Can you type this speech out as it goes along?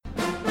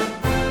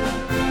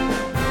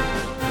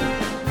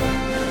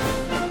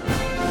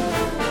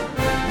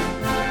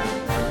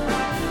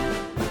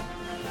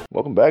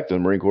Welcome back to the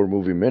Marine Corps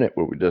Movie Minute,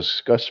 where we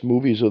discuss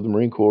movies of the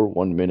Marine Corps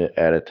 1 minute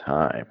at a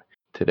time.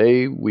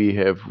 Today we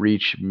have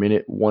reached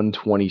minute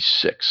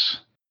 126.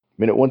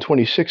 Minute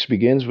 126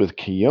 begins with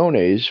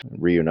Quiones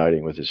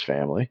reuniting with his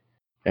family,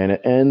 and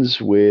it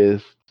ends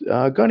with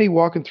Gunny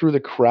walking through the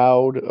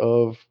crowd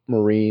of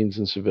Marines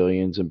and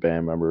civilians and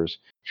band members.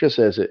 Just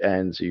as it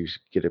ends, you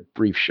get a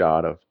brief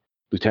shot of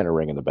Lieutenant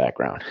Ring in the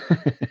background.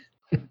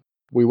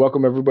 We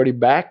welcome everybody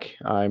back.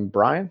 I'm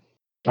Brian.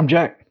 I'm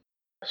Jack.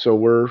 So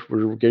we're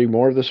getting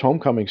more of this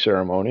homecoming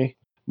ceremony,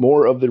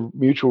 more of the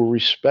mutual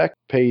respect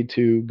paid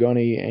to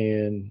Gunny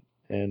and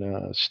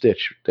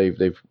Stitch.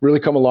 They've really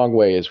come a long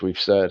way, as we've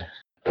said.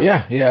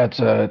 Yeah,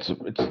 it's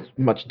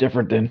much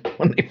different than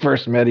when they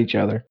first met each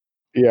other.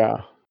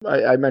 Yeah.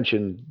 I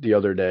mentioned the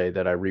other day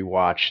that I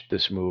rewatched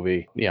this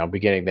movie,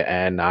 beginning to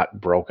end,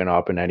 not broken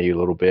up in any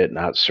little bit,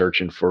 not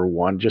searching for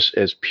one, just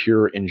as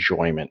pure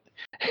enjoyment.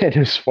 And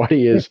as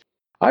funny as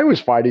I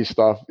was finding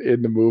stuff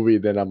in the movie,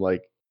 then I'm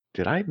like,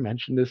 did I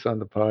mention this on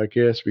the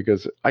podcast?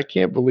 Because I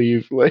can't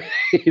believe, I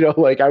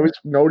was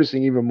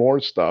noticing even more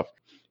stuff.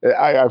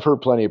 I've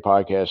heard plenty of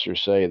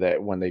podcasters say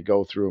that when they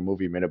go through a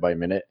movie minute by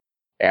minute,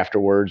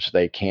 afterwards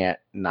they can't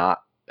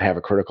not have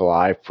a critical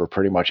eye for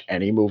pretty much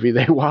any movie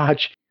they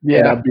watch. Yeah.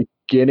 And I'm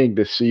beginning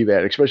to see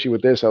that, especially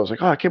with this. I was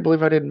like, oh, I can't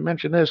believe I didn't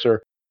mention this,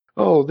 or,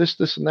 oh, this,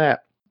 and that.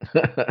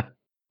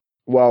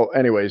 Well,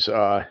 anyways,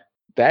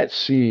 that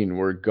scene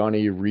where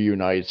Gunny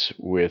reunites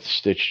with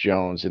Stitch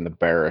Jones in the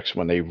barracks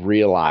when they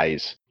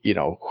realize,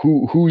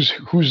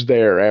 who's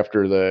there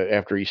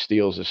after he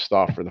steals his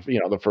stuff for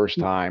the first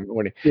time,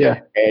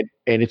 and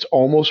it's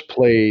almost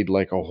played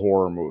like a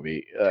horror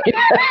movie.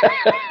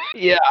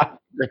 Yeah,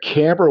 the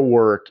camera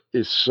work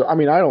is so,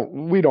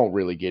 we don't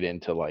really get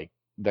into like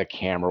the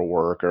camera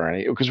work or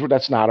any, because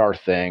that's not our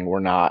thing. We're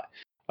not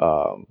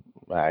mise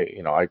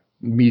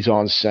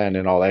en scène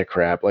and all that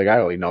crap. Like, I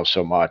only know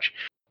so much,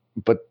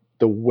 but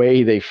the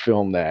way they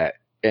film that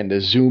and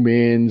the zoom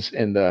ins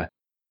and the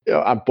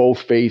on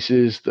both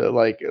faces,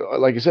 like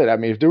I said,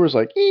 if there was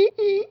like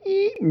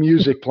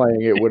music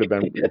playing, it would have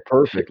been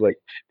perfect. Like,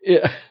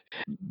 yeah,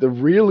 the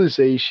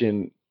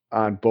realization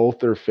on both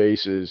their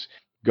faces,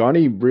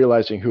 Gunny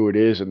realizing who it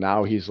is, and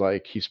now he's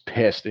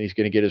pissed and he's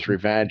going to get his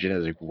revenge, and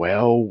it's like,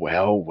 well.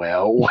 Like,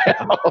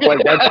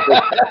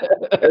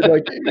 and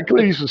like,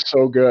 Cleese was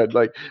so good.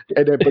 Like,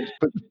 and then,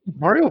 but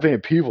Mario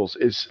Van Peebles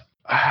is,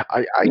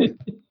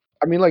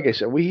 like I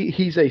said,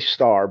 he's a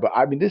star, but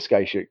this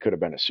guy could have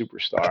been a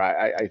superstar.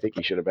 I think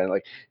he should have been.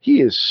 Like,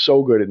 he is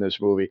so good in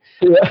this movie.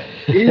 Yeah.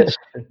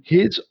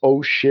 His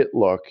oh shit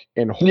look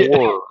and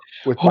horror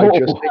with my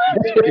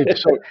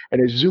it's so, and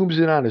it zooms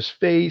in on his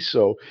face,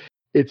 so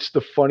it's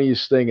the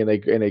funniest thing. And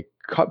they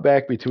cut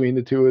back between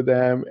the two of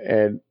them,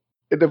 and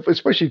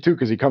especially too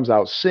because he comes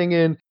out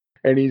singing,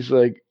 and he's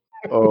like,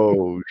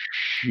 oh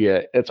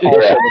shit, it's all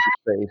in his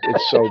face.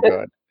 It's so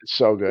good. It's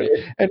so good.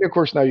 And of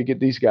course now you get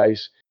these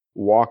guys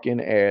walking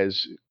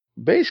as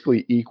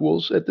basically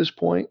equals at this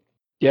point.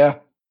 Yeah.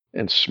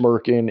 And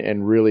smirking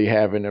and really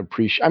having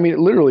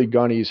literally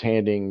Gunny's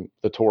handing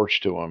the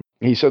torch to him.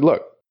 He said,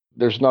 look,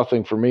 there's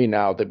nothing for me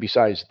now that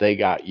besides they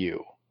got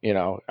you.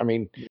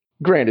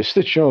 Granted,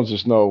 Stitch Jones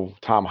is no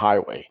Tom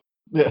Highway,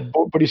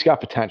 but he's got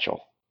potential,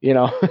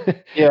 Yeah.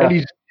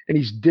 and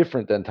he's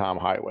different than Tom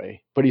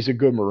Highway, but he's a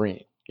good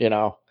Marine,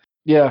 Yeah.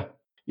 Yeah,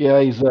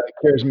 he's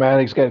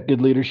charismatic. He's got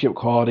good leadership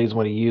qualities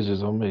when he uses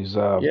them. He's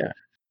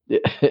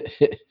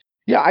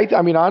Yeah,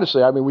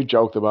 honestly, we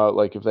joked about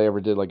like if they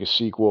ever did like a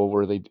sequel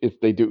where if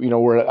they do,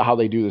 how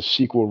they do the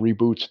sequel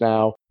reboots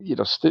now,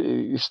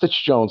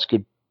 Stitch Jones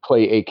could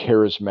play a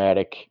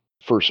charismatic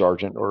first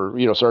sergeant or,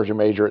 sergeant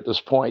major at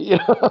this point,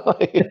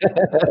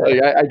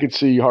 I could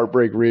see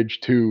Heartbreak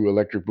Ridge 2,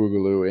 Electric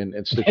Boogaloo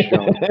and Stitch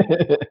Jones,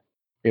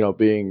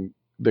 being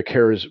the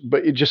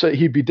but it just,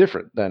 he'd be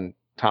different than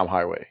Tom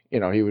Highway, he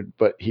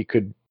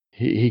could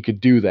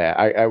do that.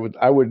 I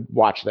would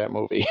watch that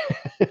movie.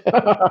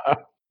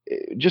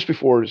 Just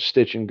before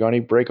Stitch and Gunny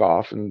break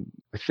off, and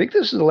I think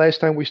this is the last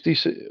time we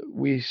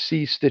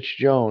see Stitch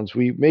Jones.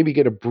 We maybe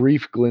get a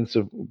brief glimpse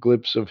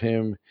of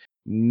him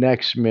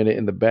next minute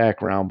in the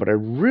background, but I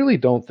really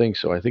don't think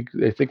so. I think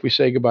we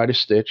say goodbye to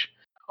Stitch.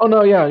 Oh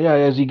no, yeah,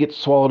 as he gets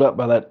swallowed up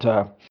by that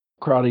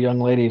crowd of young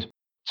ladies.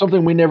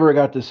 Something we never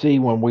got to see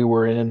when we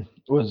were in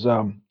was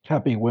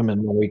happy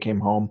women when we came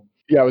home.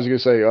 Yeah, I was gonna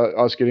say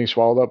us getting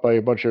swallowed up by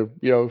a bunch of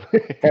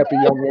happy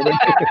young women.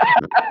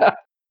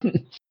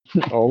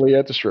 Only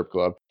at the strip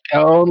club.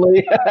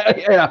 Only,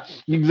 yeah,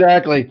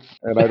 exactly.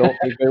 And I don't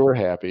think they were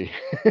happy.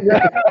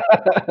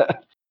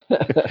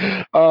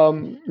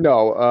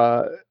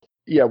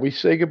 No, we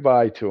say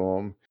goodbye to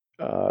him.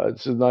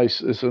 It's a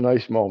nice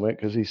moment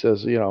because he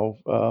says,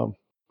 well,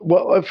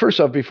 first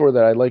off, before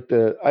that, I like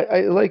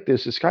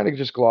this. It's kind of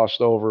just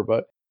glossed over,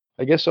 but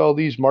I guess all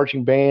these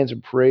marching bands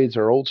and parades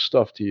are old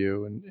stuff to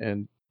you.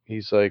 And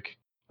he's like,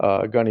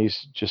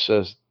 Gunny's just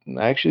says,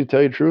 actually, to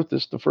tell you the truth,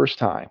 this is the first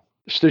time.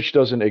 Stitch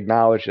doesn't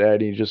acknowledge that.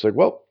 And he's just like,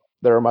 well,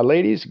 there are my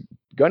ladies.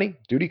 Gunny,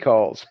 duty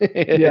calls.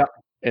 Yeah.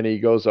 And he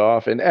goes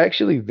off. And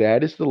actually,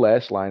 that is the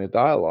last line of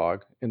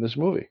dialogue in this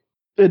movie.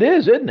 It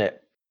is, isn't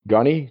it?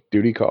 Gunny,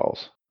 duty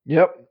calls.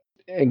 Yep.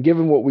 And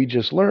given what we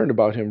just learned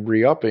about him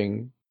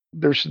re-upping,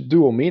 there's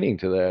dual meaning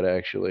to that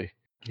actually.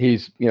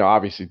 He's,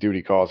 obviously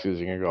duty calls because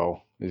he's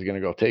gonna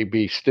go take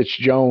B Stitch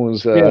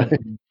Jones. Yeah.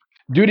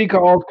 Duty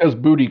calls because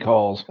booty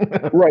calls.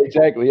 Right,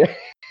 exactly.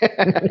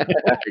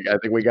 I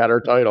think we got our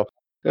title.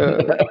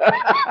 Uh,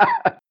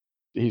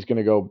 he's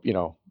gonna go,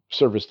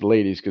 service the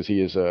ladies because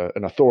he is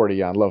an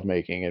authority on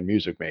lovemaking and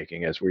music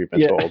making, as we've been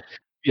Yeah. told.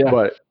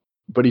 Yeah.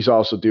 But he's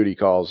also duty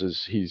calls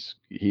is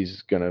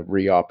he's gonna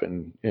re-up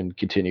and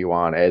continue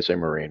on as a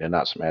Marine and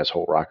not some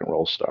asshole rock and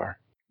roll star.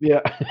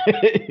 Yeah.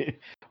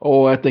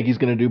 Oh, I think he's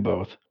gonna do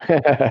both.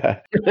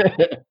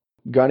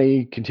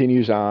 Gunny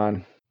continues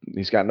on.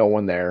 He's got no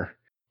one there,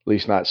 at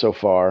least not so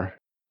far.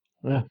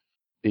 Yeah.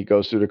 He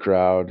goes through the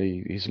crowd.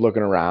 He's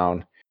looking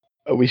around.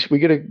 We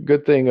get a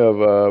good thing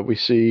of we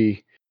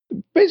see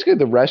basically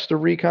the rest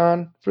of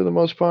Recon for the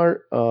most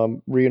part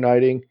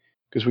reuniting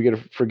because we get a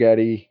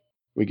Forgetti,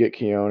 we get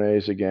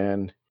Quiones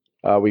again,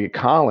 we get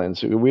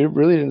Collins. We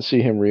really didn't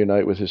see him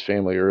reunite with his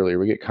family earlier.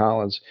 We get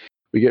Collins,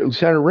 we get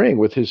Lieutenant Ring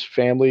with his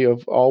family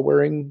of all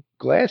wearing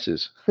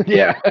glasses.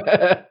 Yeah.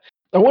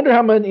 I wonder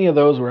how many of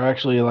those were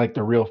actually, like,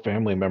 the real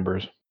family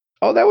members.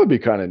 Oh, that would be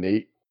kind of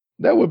neat.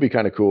 That would be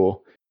kind of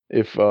cool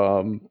if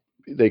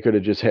they could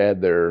have just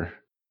had the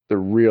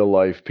real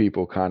life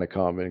people kind of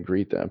come and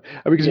greet them.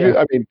 Because Yeah.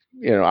 I mean,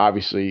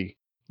 obviously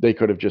they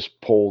could have just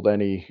pulled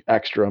any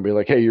extra and be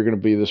like, "Hey, you're going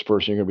to be this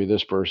person. You're going to be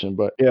this person."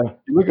 But Yeah.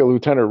 you look at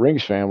Lieutenant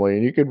Ring's family,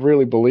 and you could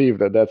really believe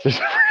that that's his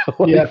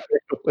real Yeah. life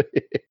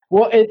family.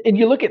 Well, and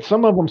you look at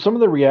some of them. Some of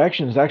the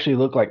reactions actually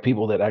look like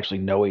people that actually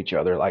know each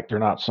other, like, they're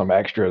not some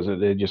extras that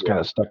they just Yeah,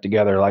 kinda stuck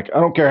together, like,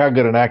 I don't care how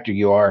good an actor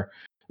you are,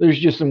 there's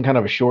just some kind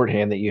of a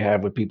shorthand that you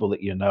have with people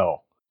that you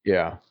know.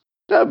 yeah,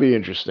 that'd be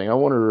interesting. I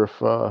wonder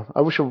if I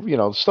wish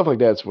stuff like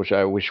that's which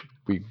I wish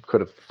we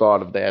could have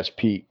thought of to ask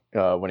Pete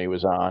when he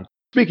was on.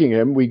 Speaking of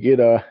him, we get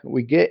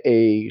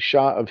a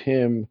shot of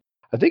him.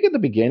 I think at the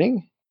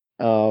beginning,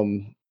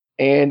 um,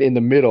 and in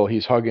the middle,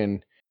 he's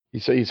hugging.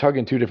 He's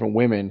hugging two different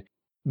women.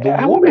 The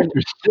I wonder if woman,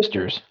 they're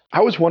sisters.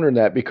 I was wondering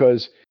that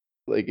because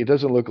like it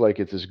doesn't look like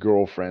it's his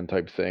girlfriend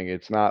type thing.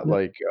 It's not Mm,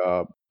 like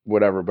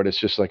whatever, but it's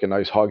just like a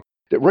nice hug.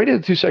 Right at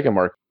the 2 second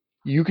mark,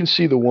 you can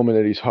see the woman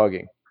that he's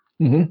hugging.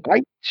 mhm.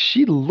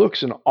 She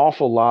looks an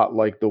awful lot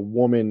like the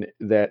woman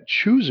that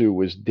Chuzu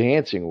was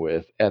dancing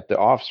with at the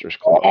officers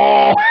club.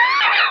 Oh!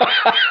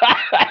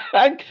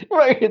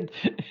 Right.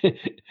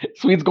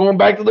 Sweet's going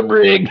back to the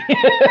brig.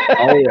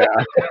 Oh yeah,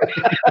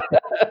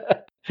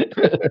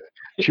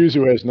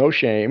 Chuzu has no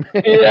shame,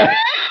 Yeah.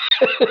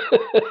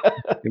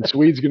 and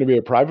Swede's going to be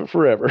a private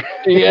forever.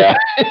 Yeah.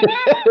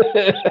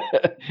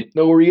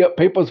 No re-up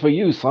papers for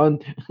you, son.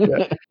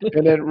 Yeah,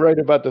 and then right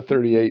about the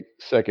 38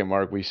 second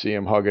mark, we see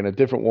him hugging a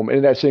different woman,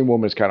 and that same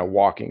woman is kind of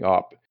walking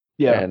up,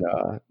 Yeah.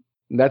 and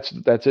that's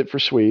it for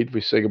Swede.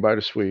 We say goodbye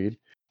to Swede.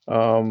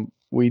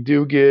 We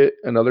do get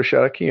another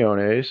shot of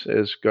Quiones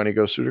as Gunny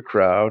goes through the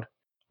crowd.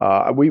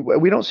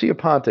 We don't see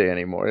Aponte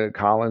anymore.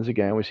 Collins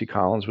again. We see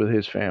Collins with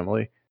his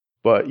family.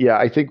 But yeah,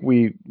 I think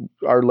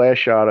our last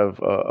shot of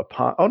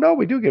Aponte. Oh no,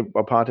 we do get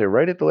Aponte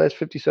right at the last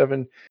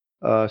 57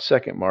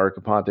 second mark.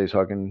 Aponte's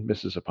hugging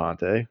Mrs.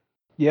 Aponte.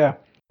 Yeah.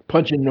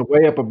 Punching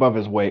way up above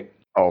his weight.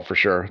 Oh, for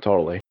sure,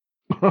 totally.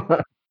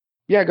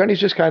 Yeah, Gunny's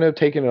just kind of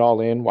taking it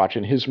all in,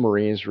 watching his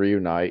Marines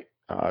reunite,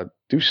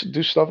 do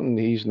something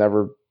he's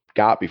never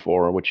got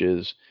before, which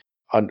is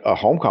a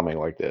homecoming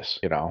like this.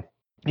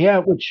 Yeah,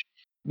 which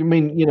I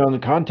mean, in the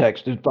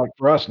context, it's like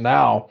for us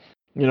now,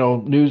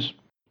 news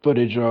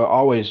footage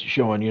always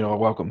showing,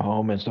 welcome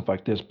home and stuff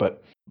like this.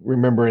 But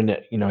remembering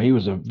that, he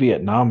was a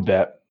Vietnam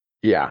vet,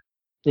 Yeah,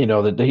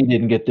 that he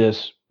didn't get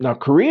this. Now,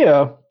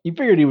 Korea, you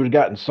figured he would have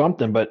gotten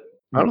something, but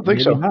I don't think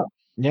maybe so. not.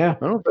 Yeah.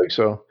 I don't think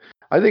so.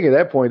 I think at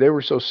that point they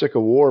were so sick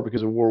of war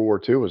because of World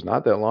War II was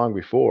not that long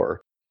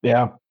before.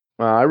 Yeah.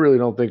 I really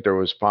don't think there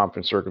was pomp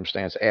and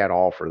circumstance at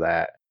all for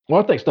that.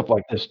 Well, I think stuff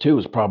like this too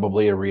is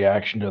probably a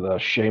reaction to the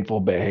shameful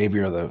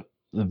behavior of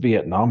the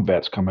Vietnam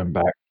vets coming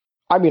back.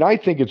 I mean, I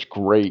think it's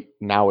great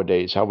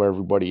nowadays how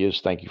everybody is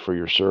thank you for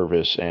your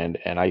service, and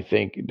I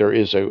think there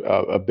is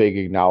a big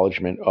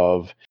acknowledgement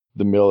of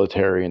the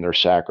military and their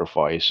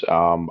sacrifice.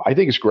 I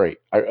think it's great,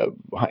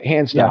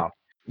 hands Yeah. down.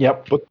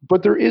 Yep.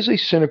 But there is a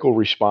cynical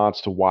response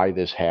to why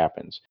this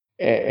happens,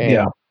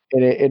 Yeah.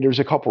 and there's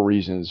a couple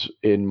reasons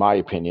in my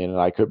opinion, and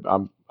I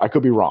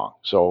could be wrong,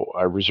 so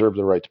I reserve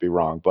the right to be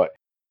wrong. But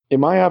in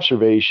my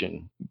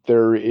observation,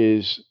 there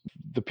is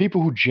the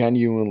people who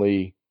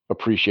genuinely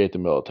appreciate the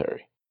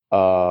military,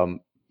 um,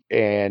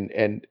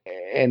 and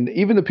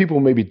even the people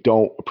who maybe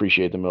don't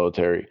appreciate the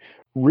military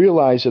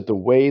realize that the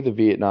way the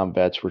Vietnam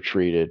vets were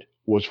treated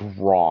was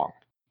wrong,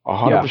 Yeah.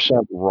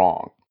 100%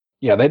 wrong.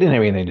 Yeah, they didn't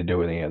have anything to do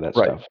with any of that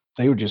Right. stuff.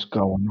 They were just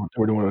going they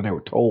were doing what they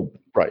were told.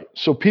 Right.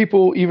 So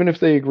people, even if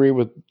they agree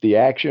with the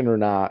action or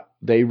not,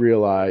 they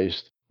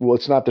realized, well,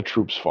 it's not the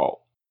troops' fault.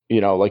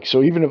 Like,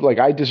 so even if, like,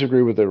 I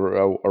disagree with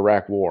the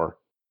Iraq war,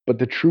 but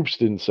the troops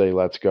didn't say,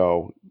 let's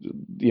go,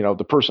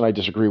 the person I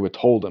disagree with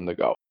told them to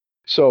go.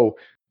 So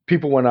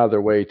people went out of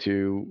their way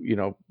to,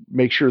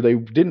 make sure they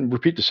didn't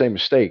repeat the same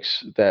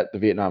mistakes that the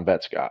Vietnam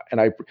vets got.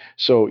 And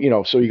so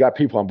you got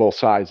people on both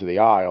sides of the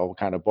aisle,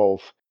 kind of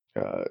both,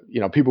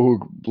 people who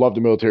love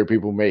the military,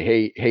 people who may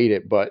hate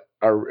it, but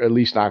are at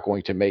least not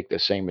going to make the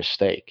same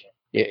mistake,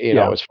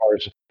 Yeah, as far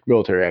as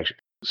military action.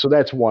 So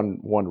that's one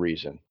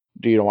reason.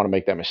 Do you don't want to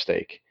make that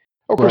mistake?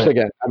 Of course, right.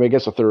 again, I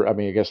guess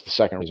the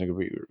second reason could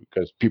be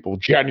because people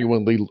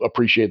genuinely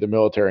appreciate the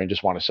military and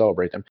just want to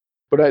celebrate them.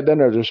 But then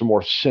there's a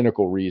more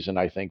cynical reason,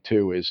 I think,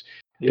 too,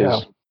 Yeah,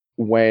 is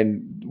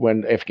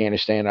when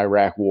Afghanistan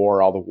Iraq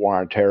war, all the war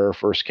on terror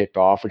first kicked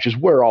off, which is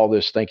where all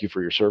this "thank you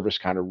for your service"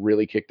 kind of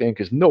really kicked in,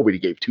 because nobody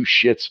gave two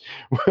shits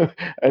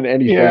and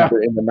anything yeah.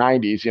 in the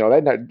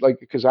 '90s. Like,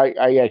 because I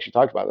actually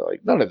talked about it,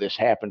 like none of this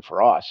happened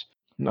for us.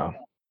 No.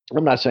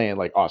 I'm not saying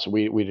like us,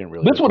 we didn't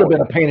really This would have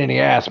deploy. been a pain in the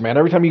ass, man.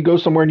 Every time you go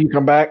somewhere and you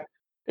come back,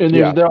 and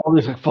Yeah, they're all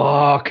this like,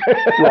 "Fuck."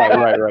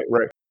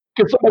 right.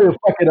 'Cause somebody will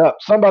fuck it up.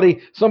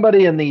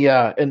 Somebody in the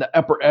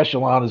upper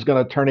echelon is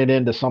gonna turn it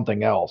into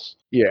something else.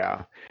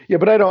 Yeah. Yeah,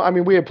 but I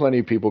mean, we had plenty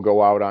of people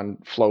go out on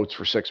floats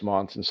for 6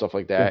 months and stuff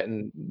like Yeah, that,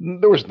 and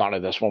there was none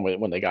of this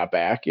when they got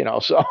back,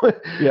 so,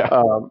 yeah.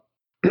 um,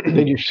 They just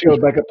excuse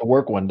showed me. back up to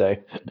work one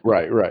day.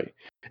 Right.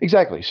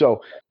 Exactly.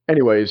 So,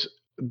 anyways,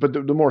 but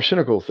the more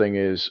cynical thing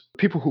is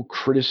people who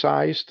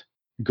criticized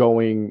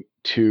going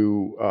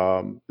to,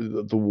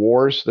 the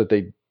wars that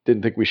they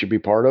didn't think we should be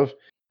part of,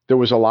 there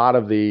was a lot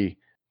of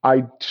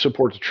 "I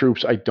support the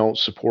troops, I don't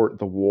support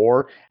the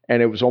war,"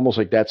 and it was almost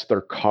like that's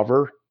their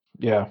cover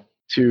Yeah.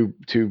 to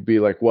be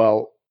like,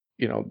 well,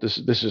 this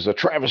is a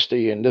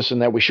travesty and this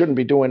and that. We shouldn't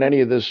be doing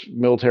any of this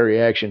military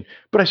action,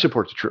 but I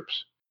support the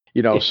troops.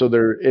 Yeah. So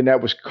and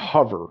that was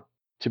cover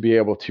to be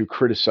able to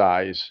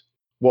criticize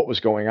what was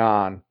going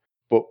on,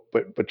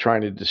 but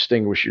trying to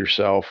distinguish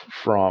yourself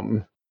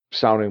from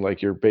sounding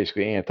like you're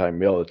basically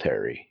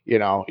anti-military. You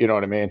know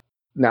what I mean?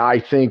 Now I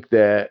think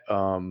that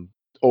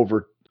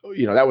over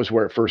that was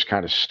where it first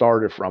kind of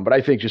started from, but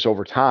I think just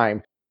over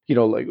time,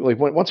 like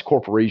once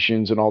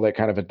corporations and all that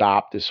kind of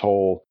adopt this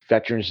whole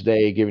Veterans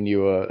Day, giving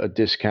you a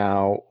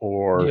discount,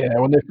 or Yeah,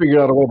 when they figured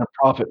out a way to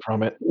profit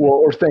from it.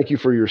 or thank you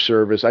for your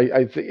service.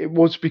 I think it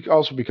was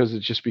also because it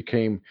just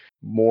became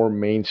more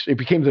it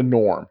became the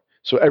norm.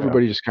 So Yeah.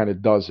 everybody just kind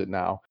of does it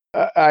now.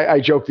 I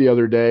joked the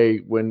other day,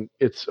 when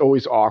it's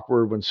always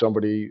awkward when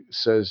somebody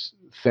says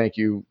thank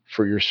you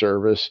for your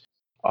service.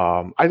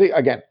 I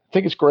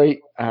think it's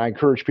great, and I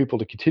encourage people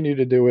to continue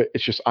to do it.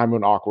 It's just I'm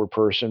an awkward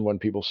person when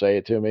people say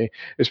it to me,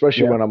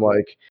 especially Yeah. when I'm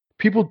like,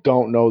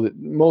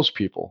 most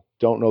people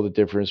don't know the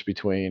difference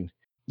between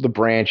the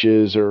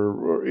branches, or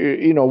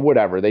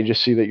whatever. They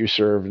just see that you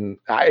serve, and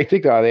I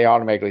think that they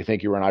automatically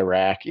think you were in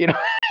Iraq, stuff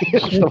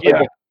like Yeah.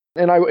 that.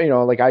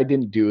 And like, I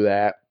didn't do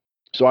that,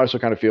 so I also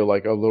kind of feel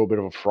like a little bit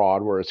of a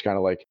fraud, where it's kind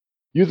of like,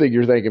 you think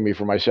you're thanking me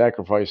for my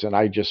sacrifice, and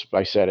I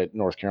said it in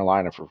North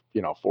Carolina for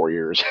 4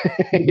 years,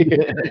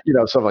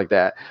 stuff like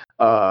that.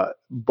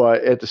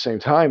 But at the same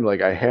time,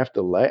 like, I have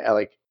to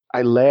like,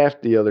 I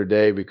laughed the other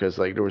day because,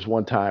 like, there was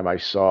one time I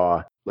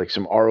saw like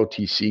some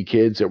ROTC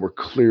kids that were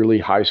clearly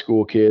high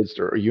school kids.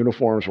 Their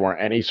uniforms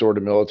weren't any sort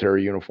of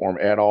military uniform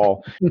at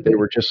all. They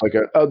were just like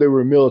they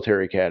were a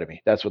military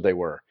academy. That's what they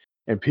were.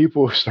 And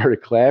people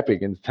started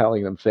clapping and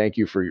telling them thank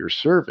you for your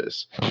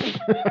service.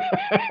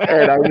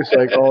 And I was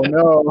like, oh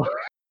no.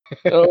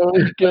 Oh,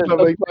 good. I'm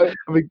That's like, my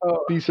I'm like,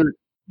 oh,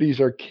 these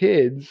are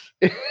kids.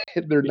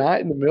 They're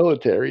not in the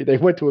military. They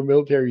went to a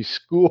military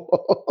school.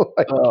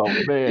 Like, oh,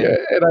 yeah, man.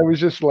 and I was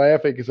just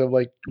laughing because I'm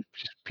like,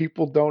 just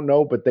people don't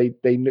know, but they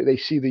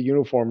see the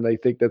uniform and they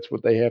think that's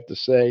what they have to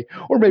say,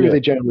 or maybe Yeah. they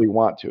genuinely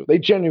want to. They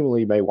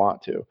genuinely may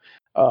want to,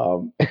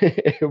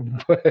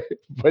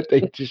 but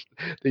they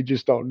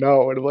just don't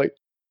know. And I'm like,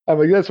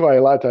 that's why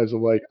a lot of times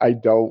I'm like, I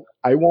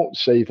won't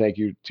say thank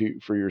you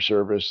for your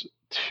service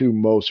to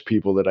most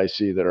people that I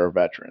see that are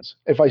veterans.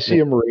 If I Yeah. see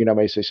a Marine, I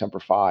may say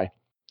Semper Fi,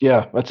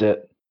 Yeah, that's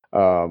it.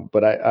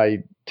 but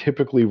I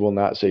typically will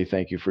not say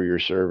thank you for your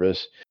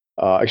service,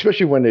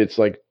 especially when it's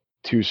like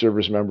two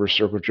service members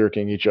circle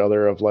jerking each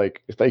other of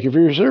like, thank you for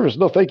your service.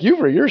 No, thank you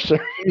for your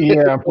service.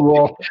 Yeah,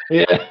 well,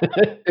 yeah.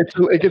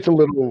 It gets a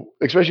little,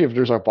 especially if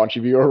there's a bunch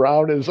of you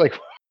around. And it's like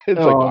it's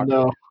like Oh, doctor,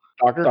 no.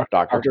 doctor, Doctor,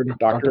 doctor,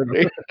 doctor,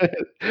 doctor.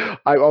 doctor.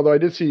 Although I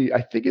did see,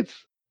 I think it's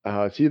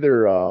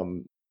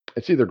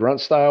either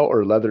Grunt Style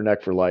or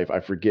Leatherneck for Life. I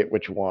forget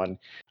which one.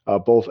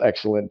 Both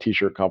excellent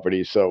t-shirt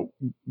companies, so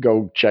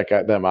go check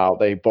them out.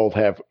 They both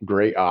have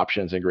great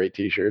options and great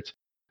t-shirts.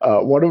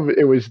 One of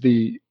it was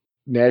the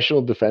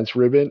National Defense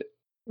ribbon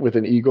with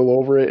an eagle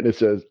over it, and it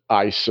says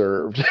 "I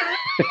served."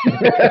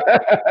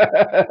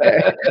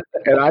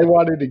 And I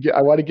want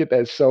to get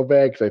that so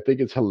bad because I think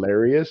it's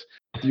hilarious.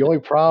 The only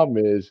problem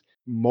is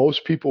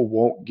most people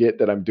won't get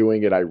that I'm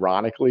doing it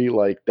ironically.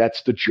 Like,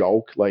 that's the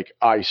joke. Like,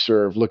 I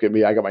serve. Look at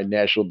me. I got my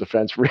national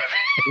defense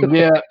ribbon.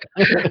 Yeah.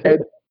 And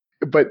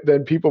but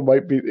then people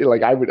might be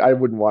like, I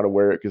wouldn't want to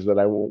wear it because then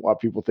I won't want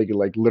people thinking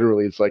like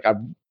literally it's like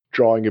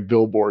drawing a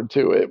billboard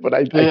to it. But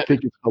I think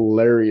it's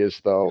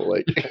hilarious though.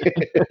 Like,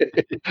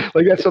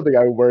 like that's something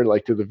I would wear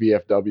like to the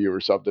VFW or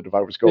something if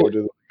I was going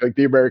to like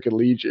the American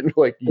Legion.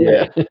 Like,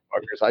 yeah,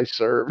 fuckers, I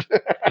served.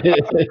 But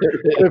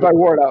if I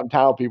wore it out in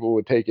town, people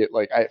would take it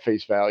like at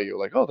face value,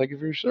 like, "Oh, thank you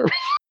for your service."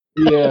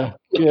 Yeah.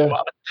 Yeah,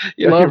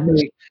 Love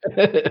me.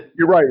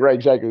 you're right,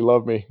 exactly.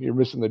 Love me. You're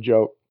missing the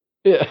joke.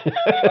 Yeah.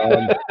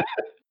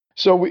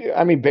 So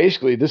I mean,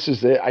 basically, this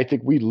is it. I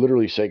think we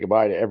literally say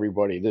goodbye to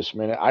everybody this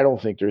minute. I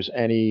don't think there's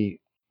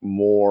any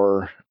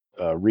more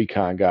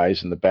recon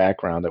guys in the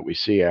background that we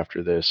see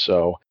after this.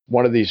 So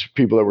one of these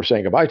people that we're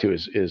saying goodbye to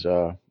is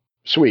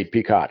Sweet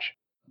Pete Koch.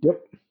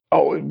 Yep.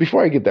 Oh,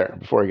 before I get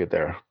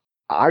there,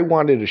 I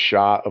wanted a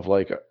shot of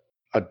like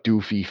a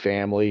doofy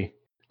family,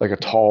 like a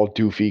tall,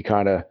 doofy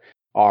kind of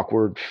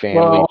awkward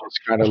family, just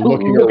kind of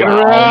looking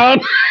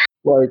around.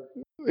 Like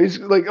he's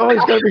like, oh,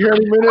 he's gonna be here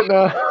any minute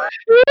now.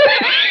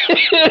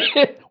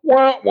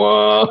 Wah,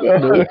 wah.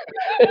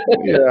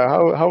 Yeah,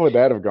 how would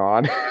that have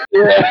gone?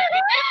 Yeah.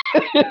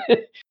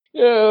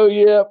 Oh,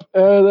 yep.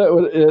 That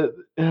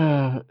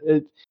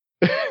would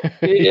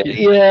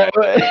yeah.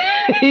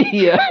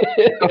 Yeah.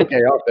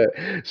 Okay, I'll bet.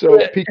 So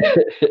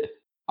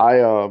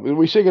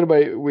we say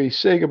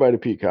goodbye to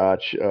Pete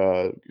Koch,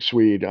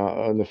 Swede,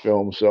 on the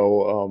film.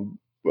 So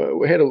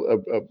we had a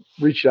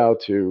reached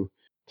out to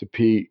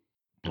Pete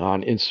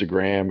on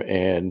Instagram,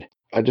 and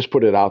I just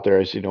put it out there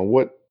as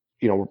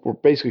we're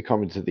basically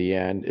coming to the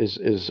end. Is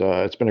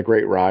It's been a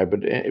great ride,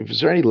 but is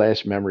there any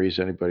last memories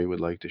anybody would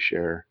like to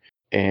share?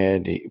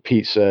 And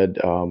Pete said,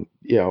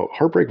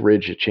 Heartbreak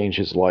Ridge had changed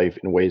his life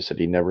in ways that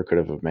he never could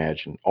have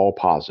imagined, all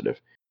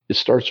positive. It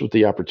starts with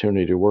the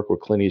opportunity to work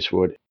with Clint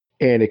Eastwood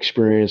and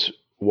experience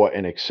what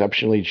an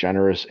exceptionally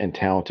generous and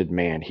talented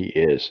man he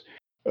is.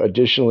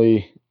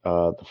 Additionally,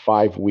 the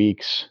 5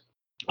 weeks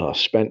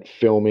spent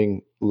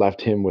filming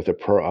left him with a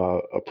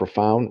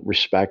profound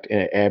respect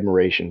and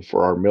admiration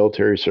for our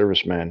military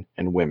servicemen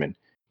and women.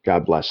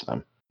 God bless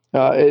them.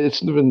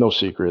 It's been no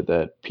secret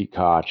that Pete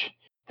Koch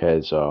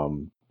has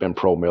been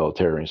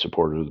pro-military and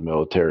supportive of the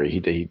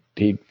military.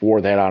 He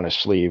wore that on his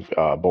sleeve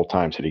both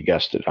times that he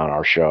guested on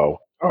our show.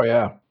 Oh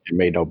yeah. He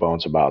made no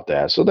bones about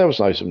that. So that was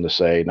nice of him to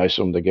say. Nice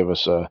of him to give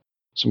us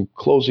some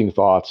closing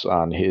thoughts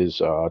on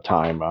his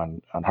time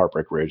on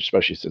Heartbreak Ridge,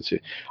 especially since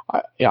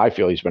I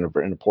feel he's been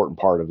an important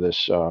part of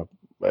this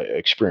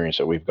experience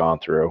that we've gone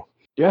through.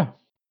 Yeah.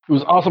 It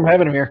was awesome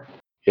having him here.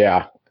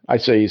 Yeah,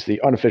 I'd say he's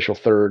the unofficial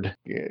third,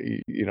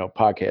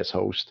 podcast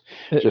host,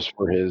 just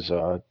for his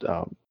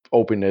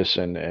openness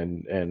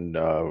and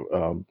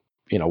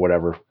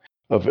whatever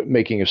of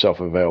making himself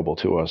available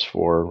to us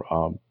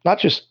for not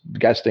just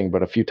guesting,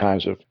 but a few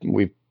times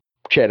we've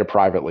chatted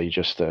privately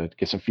just to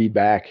get some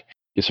feedback,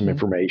 get some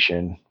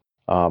information.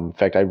 In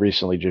fact, I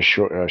recently just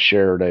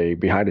shared a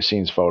behind the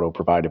scenes photo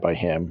provided by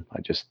him.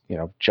 I just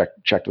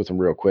checked with him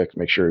real quick to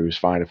make sure he was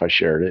fine if I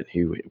shared it.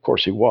 Of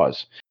course he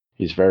was.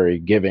 He's very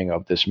giving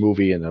of this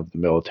movie and of the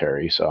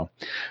military. So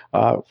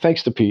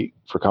thanks to Pete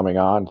for coming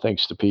on.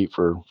 Thanks to Pete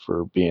for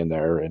being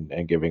there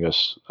and giving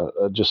us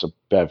just a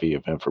bevy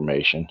of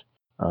information.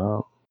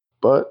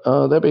 But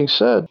that being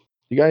said,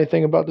 you got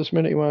anything about this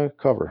minute you want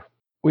to cover?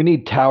 We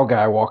need Towel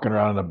Guy walking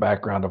around in the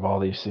background of all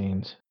these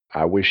scenes.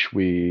 I wish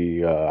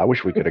we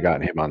could have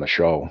gotten him on the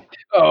show.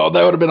 Oh,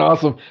 that would have been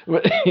awesome.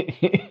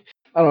 I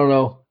don't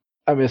know.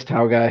 I miss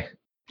Towel Guy.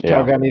 Yeah.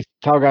 Towel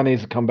Guy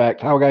needs to come back.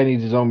 Towel Guy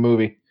needs his own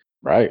movie.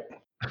 Right.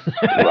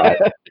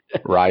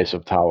 Rise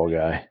of Towel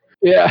Guy.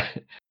 Yeah.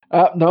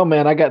 No,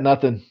 man, I got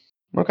nothing.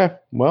 Okay.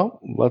 Well,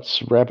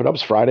 let's wrap it up.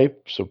 It's Friday,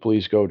 so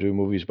please go to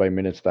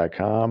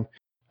moviesbyminutes.com.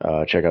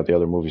 Check out the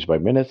other Movies by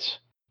Minutes.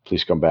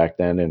 Please come back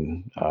then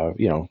and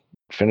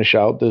finish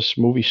out this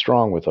movie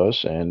strong with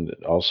us, and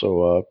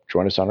also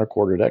join us on our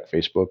Quarter Deck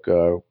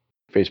Facebook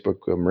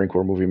Marine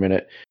Corps Movie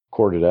Minute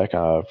Quarter Deck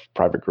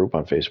private group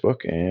on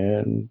Facebook,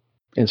 and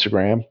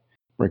Instagram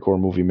Marine Corps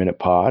Movie Minute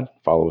Pod.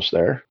 Follow us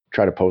there.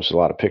 Try to post a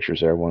lot of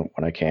pictures there when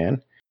I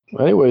can.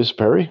 Anyways,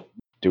 Perry,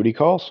 duty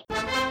calls.